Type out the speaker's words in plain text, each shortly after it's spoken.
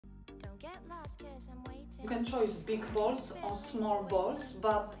You can choose big balls or small balls,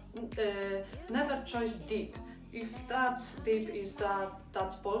 but never choose deep. If that's deep is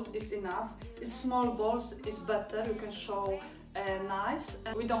that balls is enough. If small balls is better. You can show nice.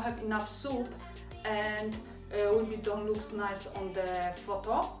 And we don't have enough soup, and we don't look nice on the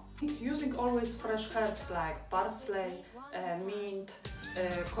photo. Using always fresh herbs like parsley, mint,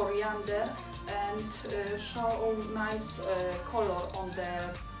 coriander, and show nice color on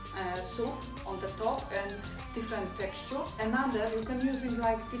the soup on the top and different texture. Another you can using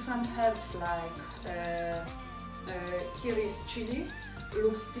like different herbs like here is chili,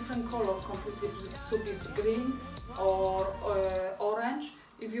 looks different color completely. Soup is green or orange.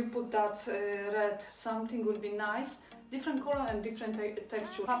 If you put that red, something will be nice. Different color and different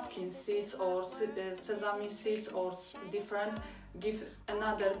texture. Pumpkin seeds or sesame seeds or different give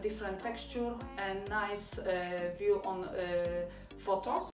another different texture and nice view on photos.